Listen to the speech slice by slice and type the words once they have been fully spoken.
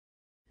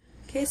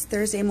Okay, it's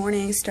Thursday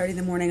morning, starting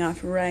the morning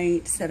off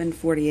right,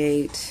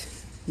 7:48.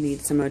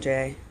 Need some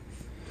OJ.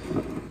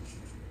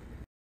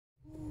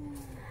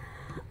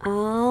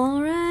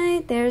 All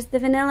right, there's the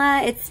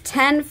vanilla. It's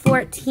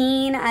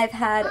 10:14. I've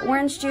had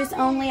orange juice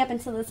only up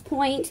until this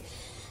point.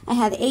 I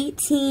have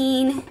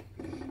 18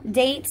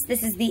 dates.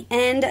 This is the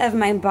end of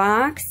my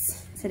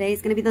box.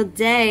 Today's gonna be the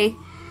day.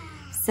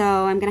 So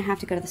I'm gonna have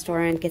to go to the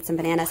store and get some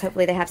bananas.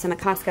 Hopefully they have some at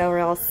Costco, or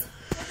else,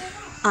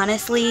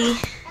 honestly,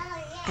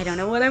 I don't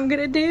know what I'm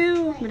gonna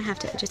do. I'm gonna have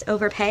to just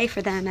overpay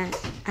for them at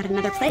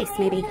another place,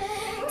 maybe.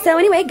 So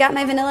anyway, got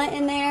my vanilla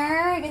in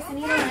there. I guess I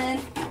need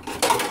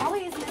it.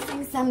 Always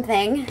missing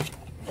something.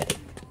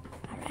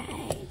 All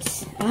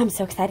right. Oh, I'm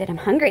so excited. I'm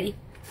hungry.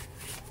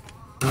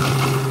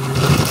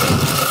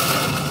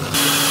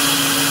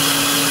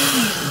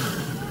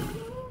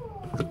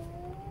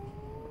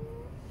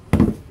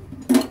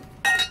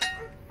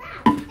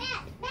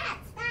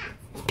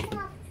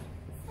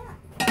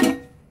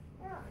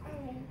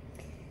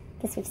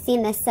 Guess we've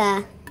seen this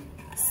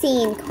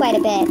scene quite a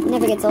bit. It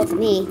never gets old to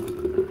me.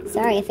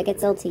 Sorry if it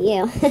gets old to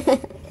you.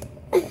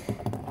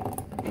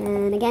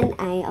 And again,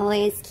 I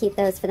always keep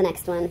those for the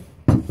next one.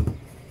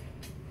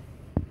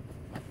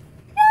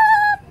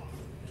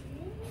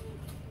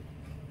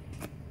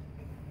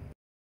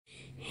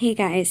 Hey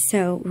guys,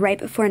 so right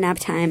before nap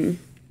time,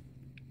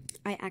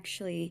 I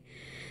actually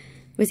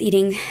was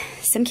eating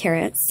some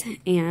carrots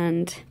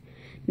and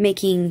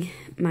making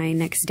my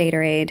next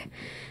Datorade,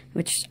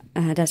 which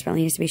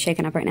desperately needs to be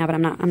shaken up right now, but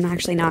I'm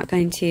actually not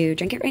going to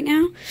drink it right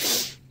now.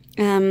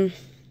 I'm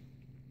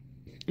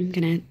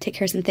gonna take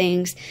care of some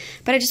things,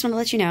 but I just want to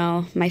let you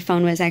know my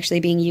phone was actually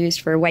being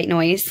used for white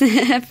noise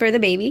for the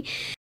baby.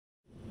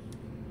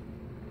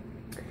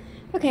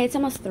 Okay, it's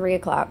almost 3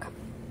 o'clock,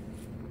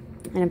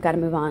 and I've got to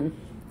move on.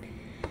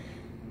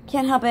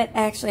 Can't help it.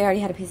 I actually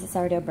already had a piece of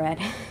sourdough bread,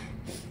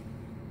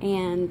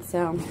 and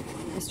so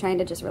I was trying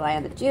to just rely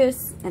on the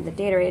juice and the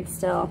Datorade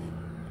still.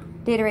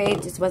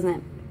 Datorade just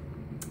wasn't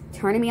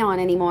turning me on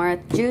anymore.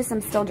 Juice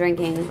I'm still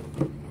drinking,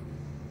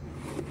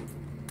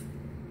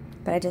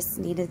 but I just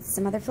needed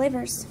some other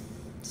flavors.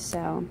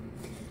 So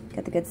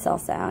got the good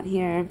salsa out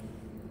here.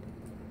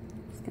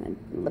 Just gonna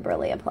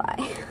liberally apply.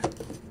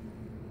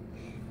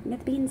 You got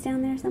the beans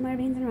down there somewhere,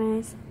 beans and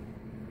rice.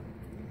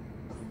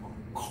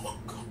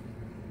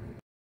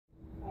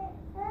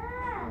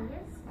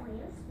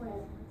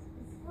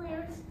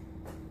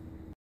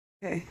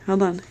 Okay,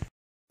 hold on.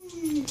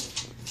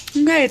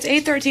 Okay, it's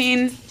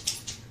 8:13.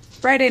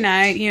 Friday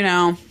night, you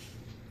know.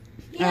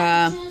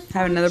 Have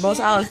another bowl of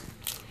salad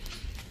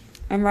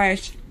and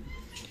rice.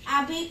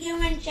 I'll beat you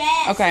in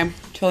chess. Okay,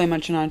 totally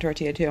munching on a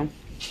tortilla too.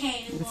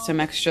 Okay, With some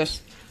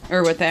extras,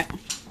 or with it.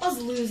 I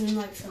was losing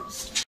like some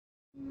stuff.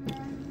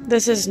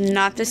 This is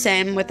not the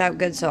same without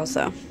good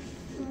salsa.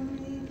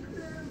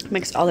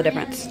 Makes all the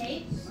difference.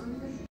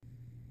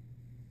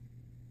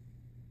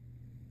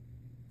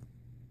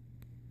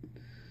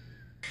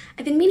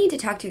 I've been meaning to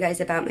talk to you guys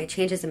about my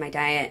changes in my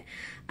diet,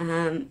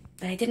 but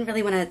I didn't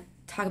really want to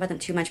talk about them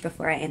too much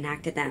before I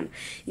enacted them.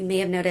 You may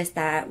have noticed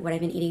that what I've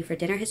been eating for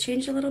dinner has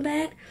changed a little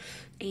bit,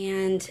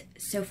 and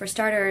so for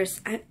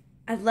starters, I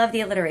love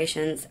the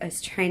alliterations. I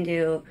was trying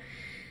to,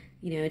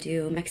 you know,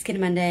 do Mexican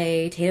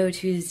Monday, Tato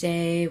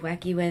Tuesday,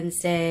 Wacky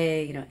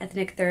Wednesday, you know,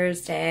 Ethnic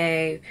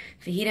Thursday,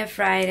 Fajita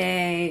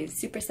Friday,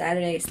 Super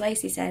Saturday,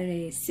 Slicey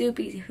Saturday,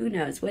 Soupy, who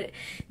knows what.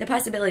 The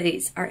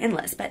possibilities are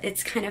endless, but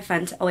it's kind of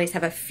fun to always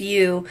have a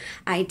few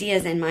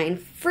ideas in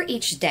mind for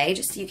each day,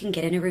 just so you can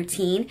get in a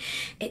routine.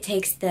 It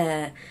takes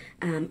the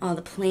all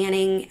the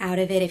planning out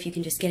of it if you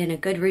can just get in a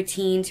good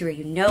routine to where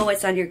you know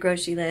what's on your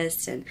grocery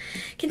list, and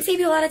can save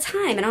you a lot of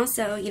time. And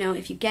also, you know,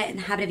 if you get in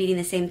the habit of eating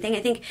the same thing, I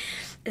think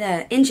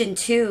the Engine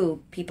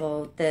 2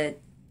 people, that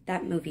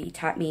movie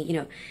taught me, you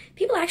know,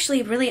 people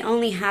actually really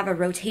only have a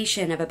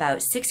rotation of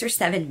about 6 or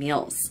 7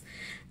 meals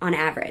on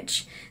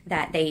average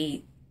that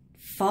they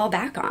fall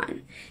back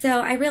on.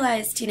 So I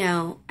realized, you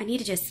know, I need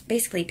to just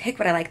basically pick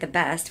what I like the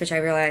best, which I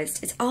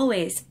realized it's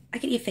always, I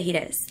could eat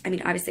fajitas. I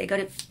mean, obviously I go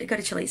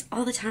to Chili's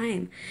all the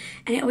time,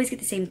 and I always get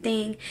the same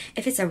thing.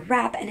 If it's a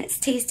wrap and it's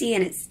tasty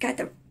and it's got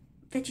the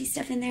veggie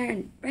stuff in there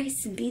and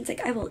rice and beans,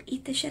 like, I will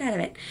eat the shit out of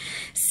it.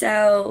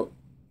 So,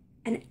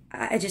 and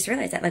I just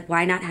realized that, like,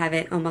 why not have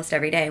it almost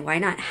every day? Why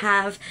not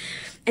have,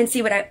 and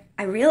see what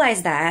I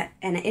realized that,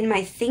 and in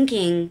my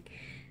thinking,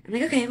 I'm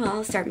like, okay, well,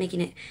 I'll start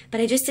making it.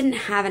 But I just didn't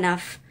have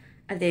enough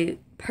of the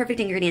perfect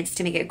ingredients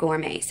to make it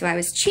gourmet. So I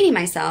was cheating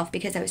myself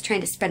because I was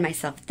trying to spread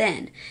myself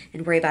thin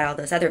and worry about all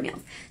those other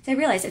meals. So I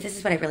realized if this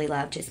is what I really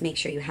love, just make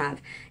sure you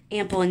have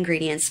ample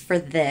ingredients for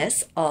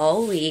this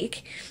all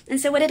week.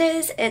 And so what it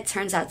is, it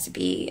turns out to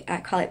be, I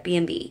call it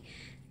B&B,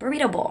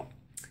 burrito bowl.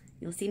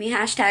 You'll see me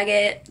hashtag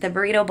it, the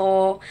burrito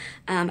bowl.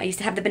 I used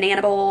to have the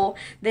banana bowl.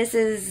 This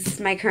is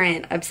my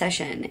current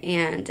obsession,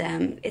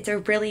 and it's a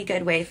really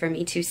good way for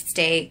me to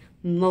stay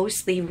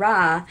mostly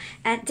raw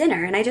at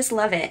dinner, and I just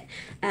love it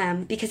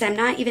because I'm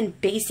not even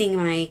basing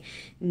my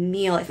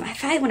meal.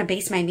 If I want to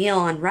base my meal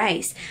on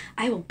rice,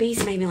 I will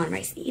base my meal on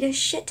rice and eat a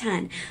shit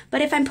ton.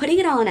 But if I'm putting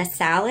it all in a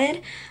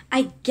salad,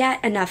 I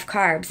get enough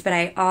carbs, but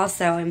I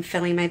also am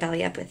filling my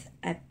belly up with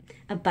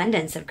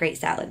abundance of great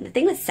salad. And the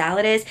thing with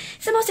salad is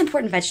it's the most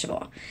important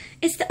vegetable.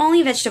 It's the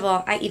only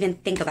vegetable I even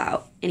think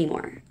about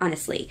anymore,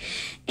 honestly.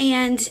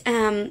 And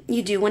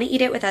you do want to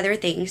eat it with other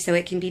things so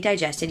it can be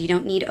digested. You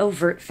don't need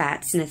overt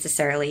fats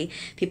necessarily.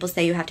 People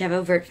say you have to have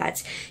overt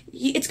fats.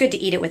 It's good to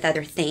eat it with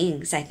other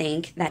things, I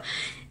think.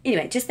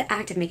 Anyway, just the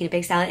act of making a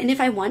big salad. And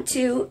if I want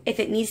to, if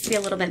it needs to be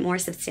a little bit more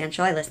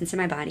substantial, I listen to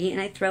my body and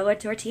I throw a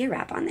tortilla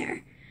wrap on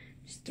there.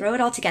 Just throw it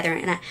all together.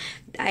 And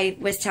I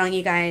was telling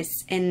you guys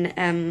in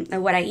a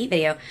What I Eat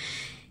video,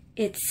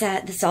 it's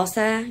the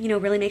salsa,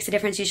 really makes a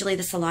difference. Usually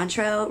the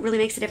cilantro really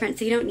makes a difference.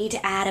 So you don't need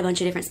to add a bunch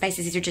of different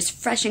spices. These are just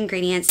fresh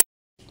ingredients.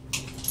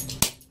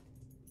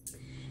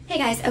 Hey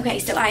guys, okay,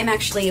 so I'm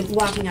actually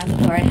walking out the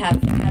door. I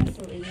have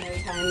absolutely no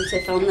time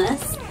to film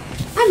this.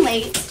 I'm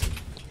late.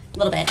 A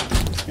little bit.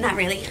 Not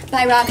really.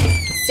 Bye, Rock.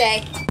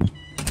 Stay.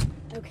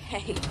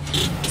 Okay,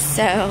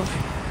 so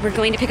we're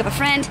going to pick up a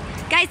friend.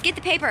 Guys, get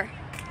the paper.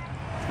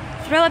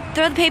 Throw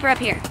the paper up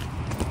here.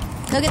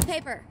 Go get the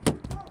paper.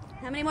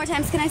 How many more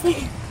times can I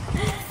say?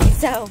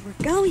 So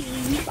we're going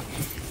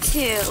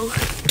to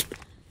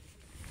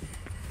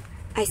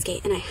ice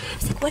skate, and I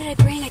was like, what did I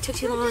bring? I took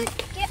too long.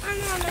 Get on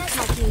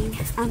Talking.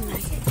 I'm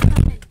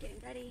getting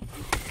ready,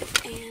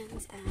 and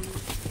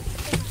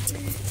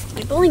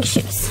my bowling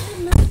shoes.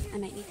 I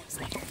might need those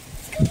later.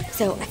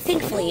 So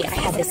thankfully I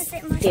have this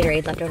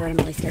Gatorade left over in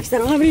Molly's car because I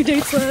don't have any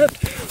dates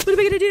left. What am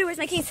I gonna do? Where's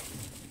my keys?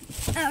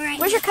 Oh, right.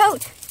 Where's your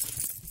coat?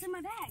 It's in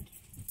my bag.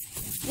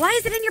 Why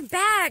is it in your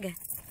bag?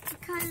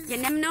 Because You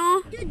never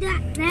know. dude,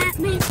 that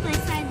makes my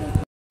side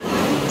look.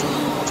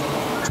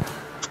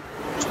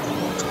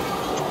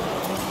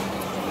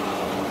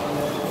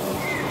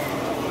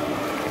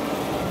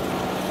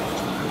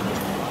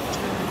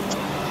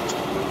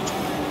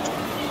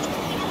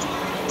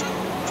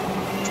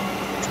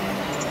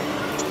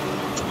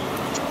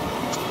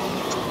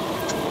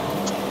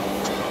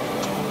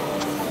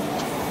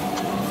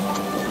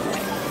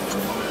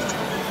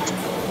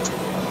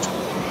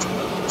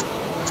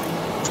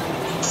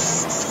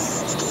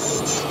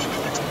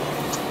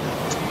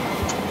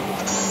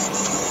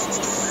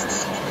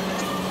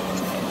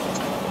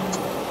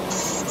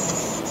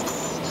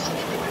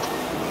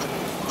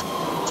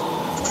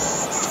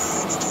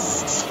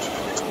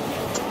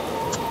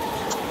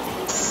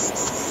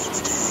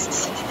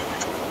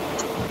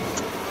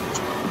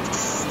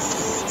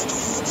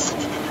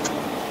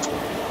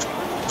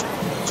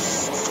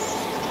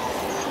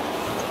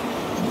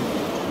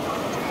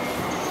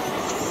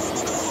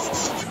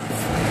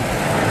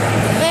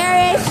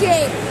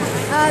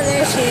 Oh,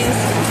 there she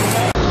is.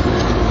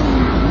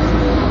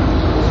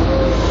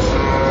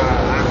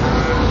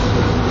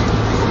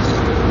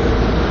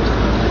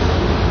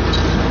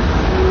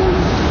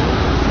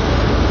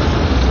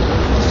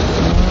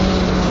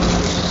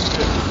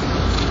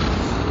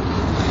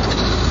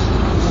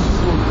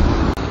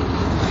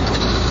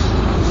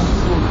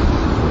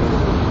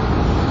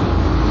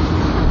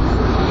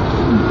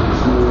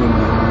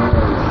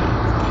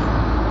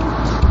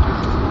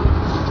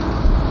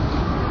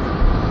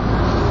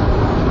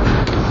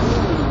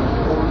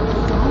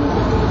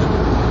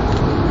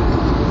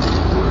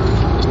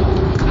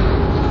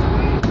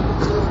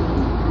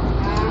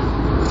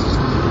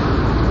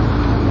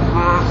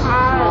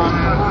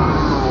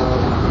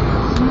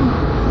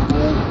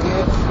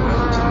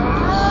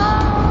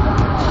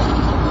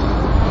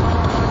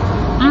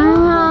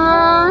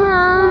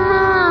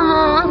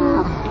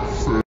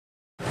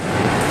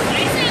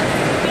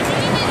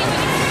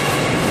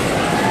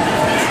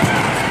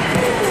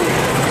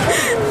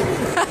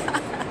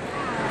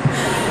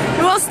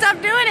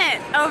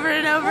 Over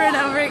and over and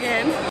over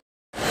again.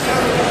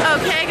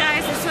 Okay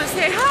guys, I just want to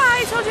say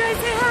hi. I told you I'd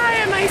say hi.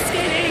 Am I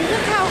skating?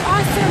 Look how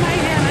awesome I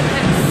am at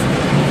this.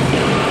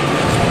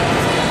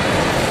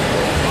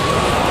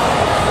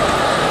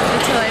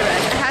 Until I wreck.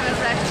 I haven't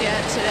wrecked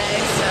yet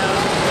today, so.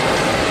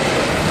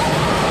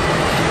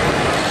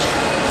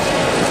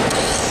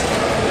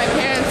 My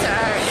parents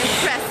are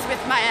impressed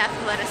with my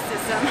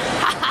athleticism.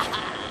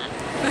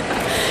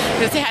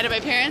 Gonna say hi to my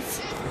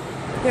parents?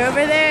 They're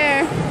over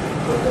there.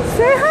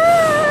 Say hi!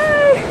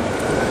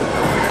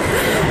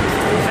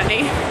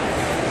 Funny.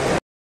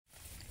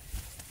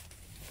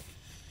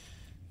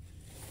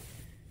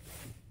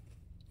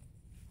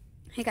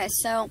 Hey guys,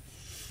 so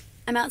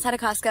I'm outside of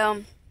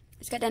Costco.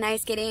 Just got done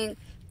ice skating,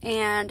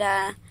 and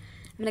I'm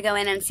gonna go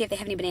in and see if they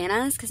have any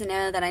bananas because I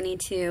know that I need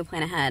to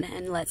plan ahead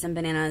and let some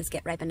bananas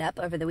get ripened up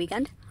over the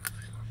weekend.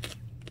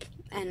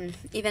 And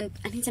even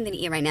I need something to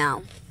eat right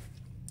now.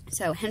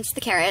 So hence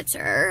the carrots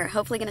are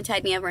hopefully gonna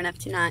tide me over enough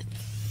to not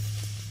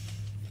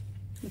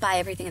buy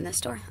everything in this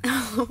store.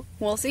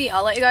 We'll see.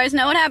 I'll let you guys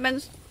know what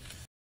happens.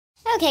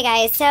 Okay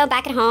guys, so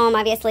back at home,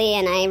 obviously,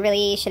 and I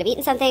really should have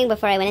eaten something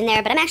before I went in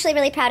there, but I'm actually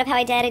really proud of how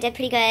I did. I did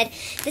pretty good.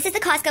 This is the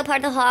Costco part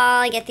of the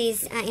haul. I get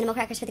these animal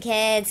crackers for the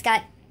kids.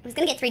 I was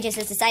going to get 3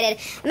 juices, decided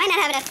I might not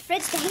have enough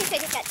fridge space, so I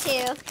just got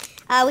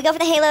 2. We go for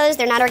the Halos.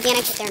 They're not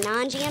organic, but they're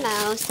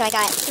non-GMO, so I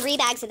got 3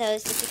 bags of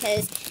those just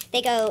because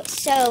they go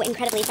so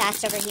incredibly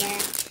fast over here,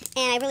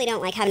 and I really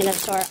don't like having to go to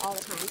the store all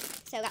the time.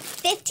 So I got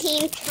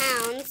 15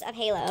 pounds of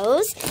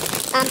Halos.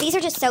 These are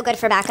just so good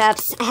for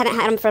backups. I haven't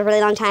had them for a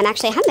really long time.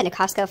 Actually, I haven't been to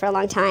Costco for a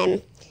long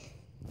time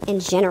in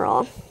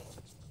general.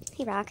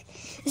 Hey, Rock.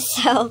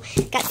 So,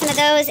 got some of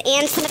those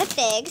and some of the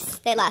figs.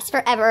 They last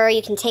forever.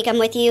 You can take them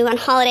with you on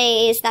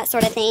holidays, that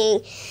sort of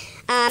thing.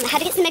 Had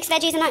to get some mixed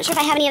veggies. I'm not sure if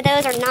I have any of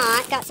those or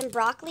not. Got some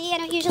broccoli. I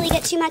don't usually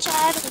get too much of.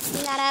 I can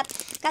steam that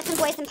up. Got some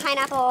boys, some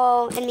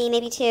pineapple, and me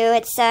maybe 2.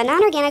 It's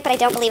non-organic, but I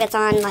don't believe it's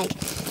on, like,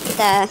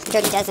 the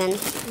Dirty Dozen.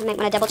 I might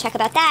want to double check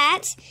about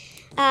that.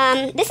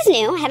 This is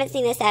new. I haven't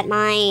seen this at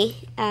my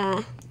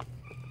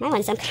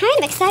one, so I'm kind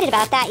of excited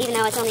about that, even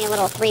though it's only a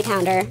little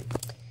 3-pounder.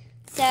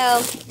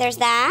 So there's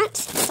that.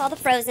 That's all the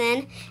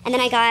frozen. And then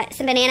I got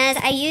some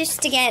bananas. I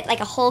used to get like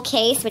a whole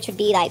case, which would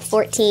be like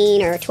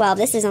 14 or 12.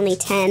 This is only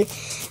 10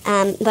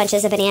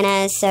 bunches of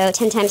bananas. So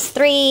 10 times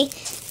 3,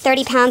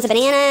 30 pounds of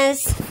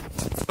bananas.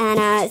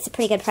 And it's a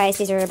pretty good price.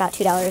 These are about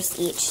 $2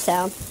 each.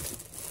 So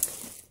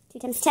 2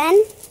 times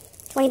 10,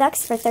 20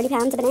 bucks for 30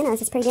 pounds of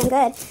bananas. It's pretty damn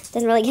good.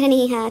 Doesn't really get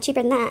any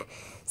cheaper than that.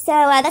 So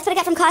that's what I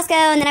got from Costco.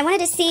 And then I wanted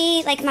to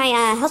see, like, my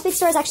health food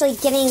store is actually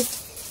giving...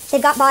 They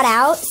got bought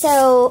out,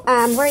 so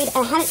I'm worried.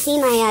 I haven't seen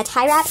my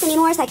tie wraps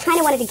anymore, so I kind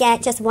of wanted to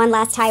get just one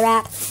last tie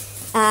wrap,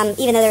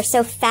 even though they're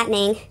so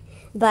fattening.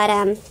 But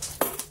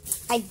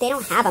they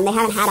don't have them. They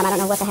haven't had them. I don't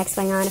know what the heck's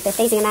going on, if they're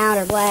phasing them out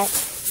or what.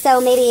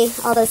 So maybe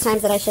all those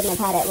times that I shouldn't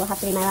have had it will have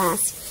to be my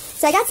last.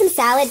 So I got some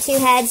salad, 2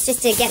 heads,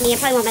 just to get me. I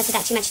probably won't mess with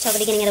that too much until the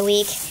beginning of the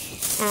week,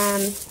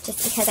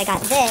 just because I got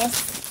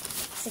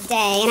this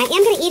today. And I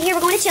am going to eat here.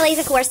 We're going to Chili's,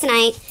 of course,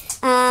 tonight.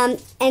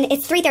 And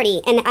it's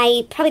 3:30, and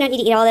I probably don't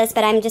need to eat all this,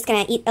 but I'm just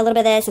going to eat a little bit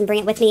of this and bring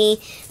it with me.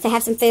 So I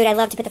have some food. I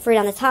love to put the fruit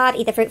on the top,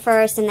 eat the fruit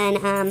first, and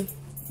then,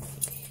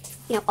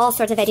 you know, all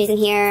sorts of veggies in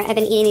here. I've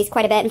been eating these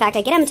quite a bit. In fact,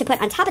 I get them to put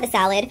on top of the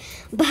salad,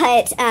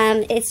 but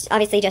it's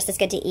obviously just as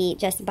good to eat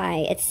just by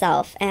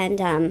itself.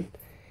 And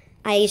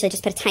I usually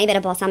just put a tiny bit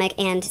of balsamic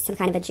and some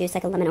kind of a juice,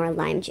 like a lemon or a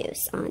lime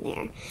juice on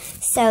there.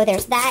 So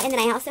there's that, and then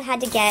I also had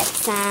to get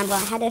some,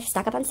 well, I had to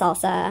stock up on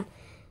salsa.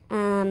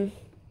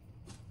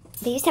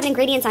 They used to have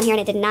ingredients on here, and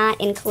it did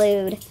not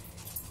include,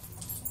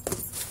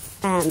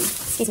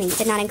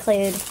 did not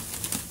include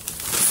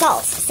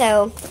salt.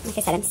 So, like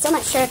I said, I'm still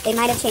not sure if they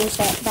might have changed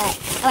it, but,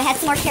 oh, I had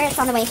some more carrots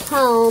on the way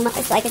home.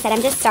 So, like I said,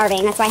 I'm just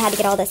starving. That's why I had to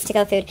get all this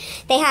to-go food.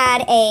 They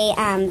had they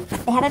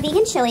have a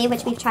vegan chili,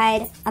 which we've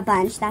tried a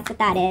bunch. That's what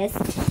that is.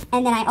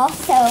 And then I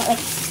also, like,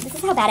 this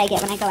is how bad I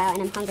get when I go out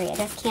and I'm hungry. I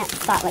just can't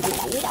stop. Like, I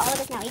need all of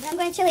this now, even though I'm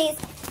going to Chili's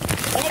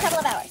in a couple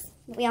of hours.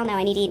 We all know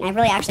I need to eat, and I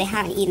really actually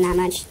haven't eaten that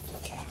much.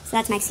 So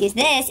that's my excuse.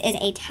 This is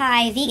a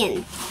Thai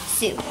vegan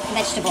soup,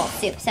 vegetable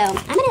soup. So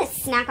I'm going to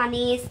snack on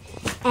these.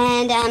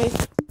 And,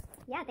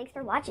 yeah, thanks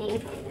for watching.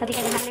 Hope you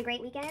guys are having a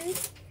great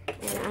weekend.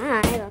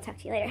 And I will talk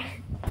to you later.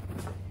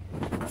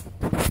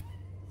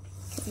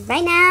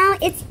 Right now,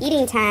 it's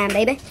eating time,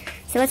 baby.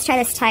 So let's try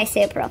this Thai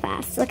soup real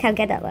fast. Look how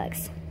good that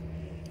looks.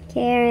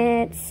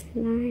 Carrots,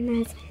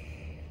 lime,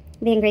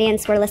 the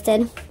ingredients were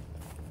listed.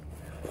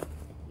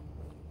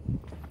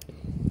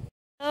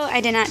 Oh,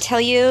 I did not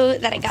tell you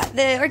that I got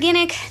the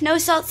organic no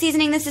salt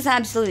seasoning. This is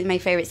absolutely my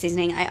favorite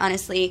seasoning. I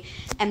honestly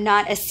am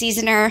not a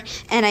seasoner,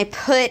 and I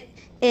put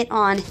it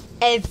on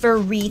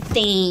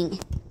everything.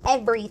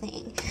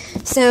 Everything.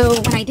 So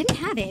when I didn't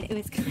have it, it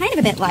was kind of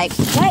a bit like,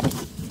 what?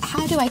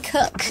 How do I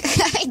cook?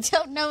 I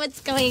don't know what's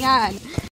going on.